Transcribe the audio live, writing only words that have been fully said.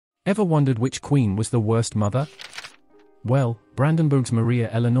Ever wondered which queen was the worst mother? Well, Brandenburg's Maria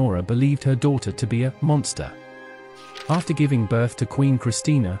Eleonora believed her daughter to be a monster. After giving birth to Queen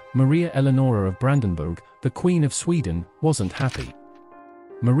Christina, Maria Eleonora of Brandenburg, the Queen of Sweden, wasn't happy.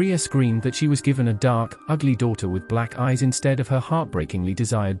 Maria screamed that she was given a dark, ugly daughter with black eyes instead of her heartbreakingly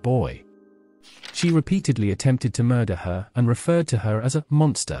desired boy. She repeatedly attempted to murder her and referred to her as a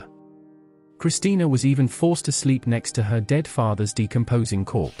monster. Christina was even forced to sleep next to her dead father's decomposing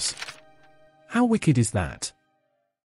corpse. How wicked is that?